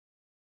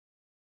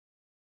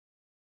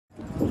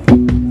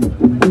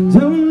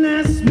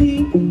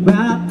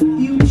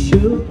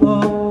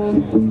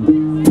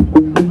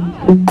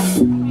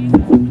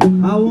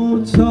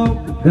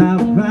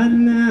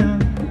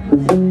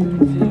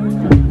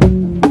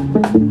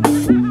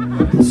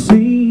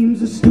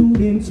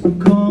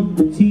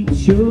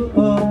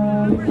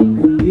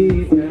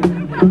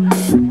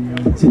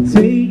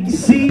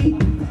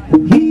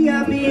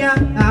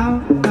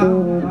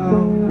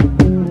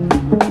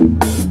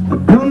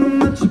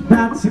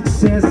about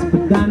success,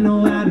 but I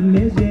know how to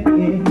measure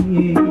it.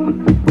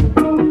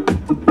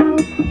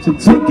 So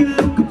take a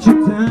look at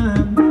your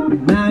time,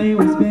 and I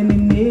ain't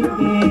spending it.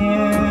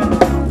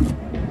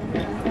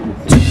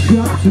 Two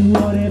cups of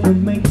whatever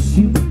makes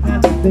you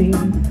happy.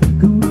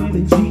 Good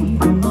energy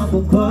from up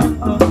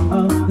above.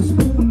 A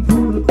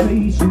spoonful of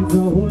patience, a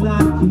whole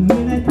lot of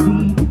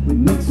humility. We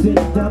mix it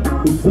up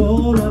with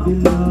all of your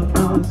love.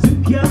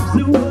 Two cups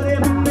of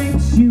whatever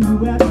makes you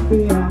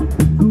happy.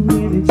 Good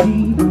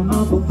energy from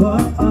up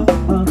above.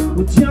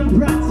 We'll jump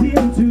right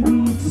into the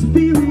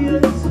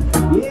experience.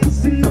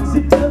 Yes, and mix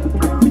it up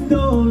with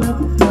all of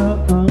the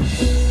love.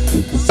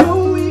 So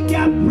we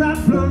got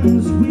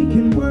problems we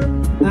can work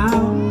out.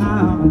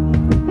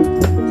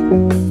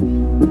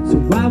 So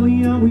why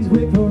we always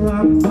wait for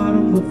our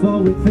bottom before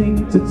we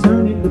think to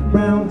turn it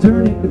around,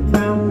 turn it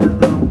around?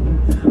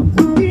 I'm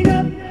looking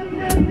up,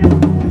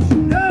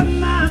 pushing up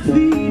my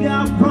feet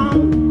out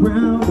from the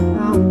ground.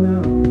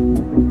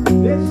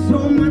 There's so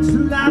much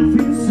life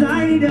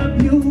inside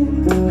of you.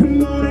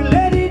 Come on and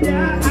let it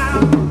out.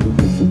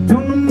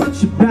 Don't know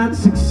much about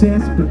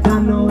success, but I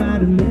know how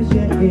to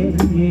measure it.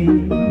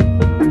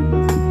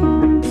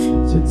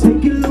 So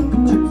take a look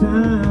at your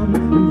time,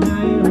 and I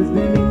ain't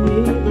spending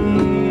it.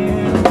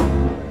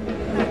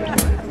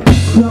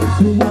 Cups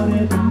of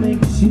whatever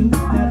makes you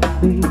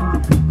happy.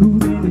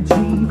 Good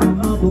energy from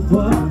up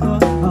above.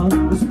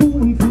 A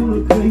spoonful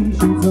of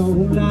patience, a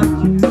whole lot of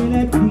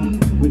humility.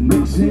 We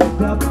mix it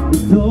up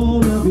with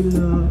all of your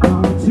love.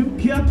 Two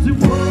cups of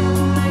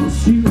whatever makes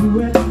you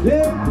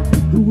happy.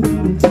 Good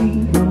energy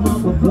from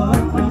up above.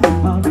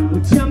 We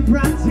jump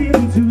right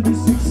into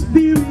this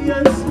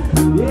experience.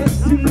 Yes,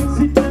 and mix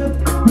it up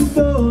with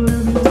all of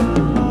your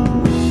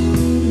love.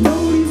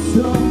 Know this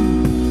song,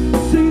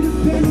 say the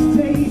best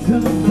days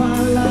of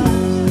our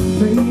lives,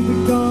 baby,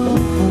 gone.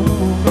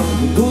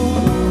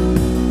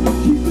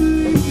 Keep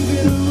believing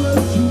in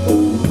what you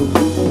want.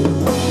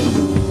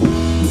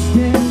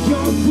 Stand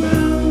your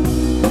ground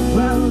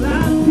while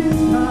life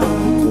is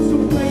hard. So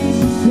raise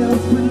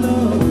yourself with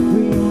love.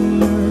 We only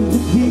learn to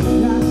pick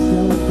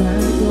ourselves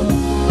back up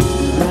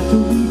after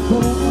we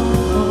fall.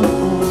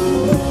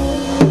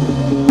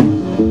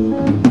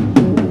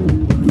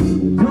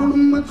 Don't know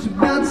much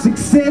about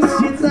success,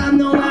 yes, I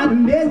know how to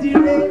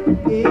measure it.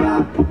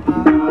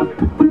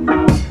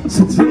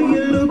 So take a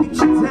look at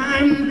your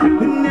time,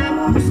 and now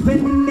we're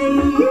spending it.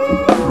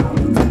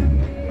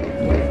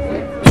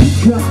 Two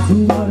cups of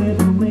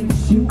whatever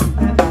makes you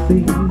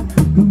happy.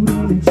 Good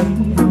energy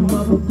from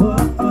up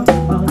above.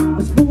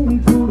 A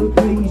spoonful of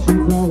patience, a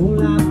whole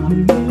lot of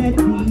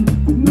humility.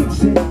 Mix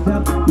it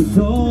up with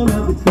all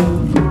of it.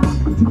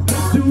 Two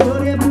cups of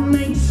whatever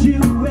makes you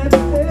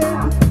happy.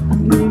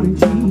 Good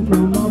energy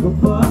from up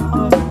above.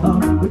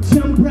 We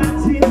jump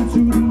right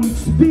into the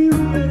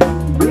experience.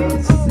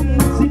 Yes, and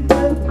mix it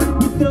up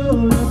with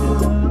all of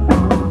it.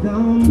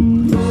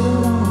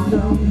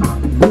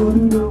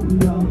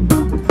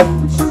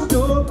 Just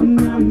open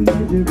and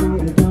measure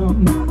it.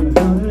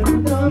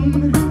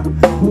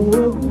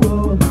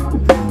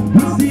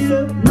 Mix it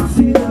up, mix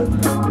it up.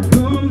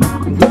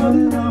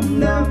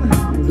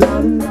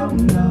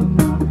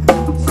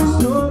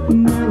 Just open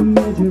and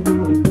measure it.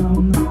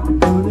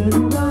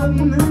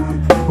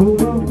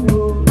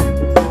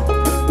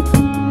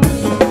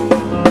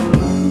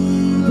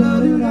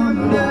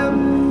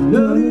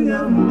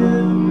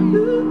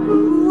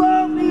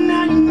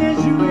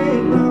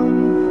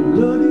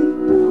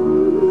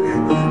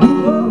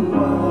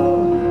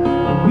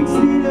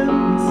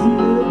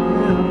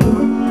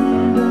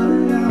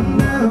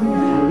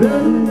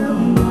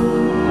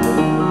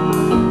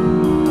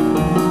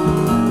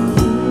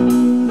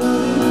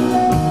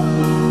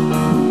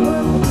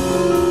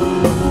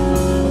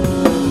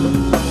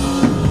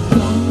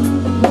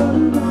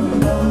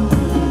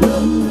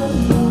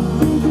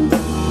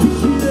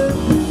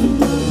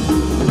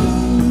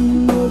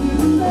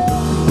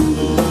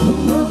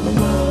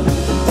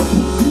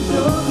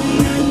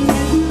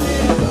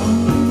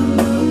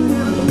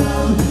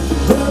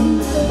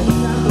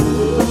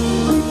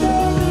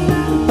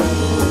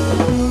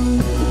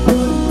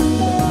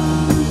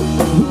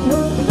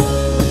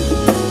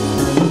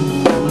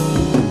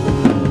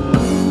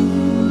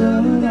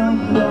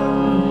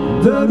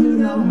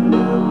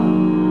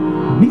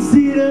 Mix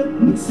it up,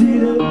 mix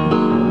it up.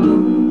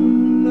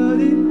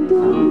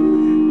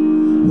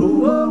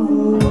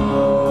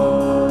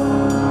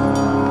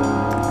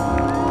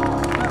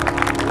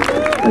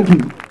 Thank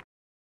you.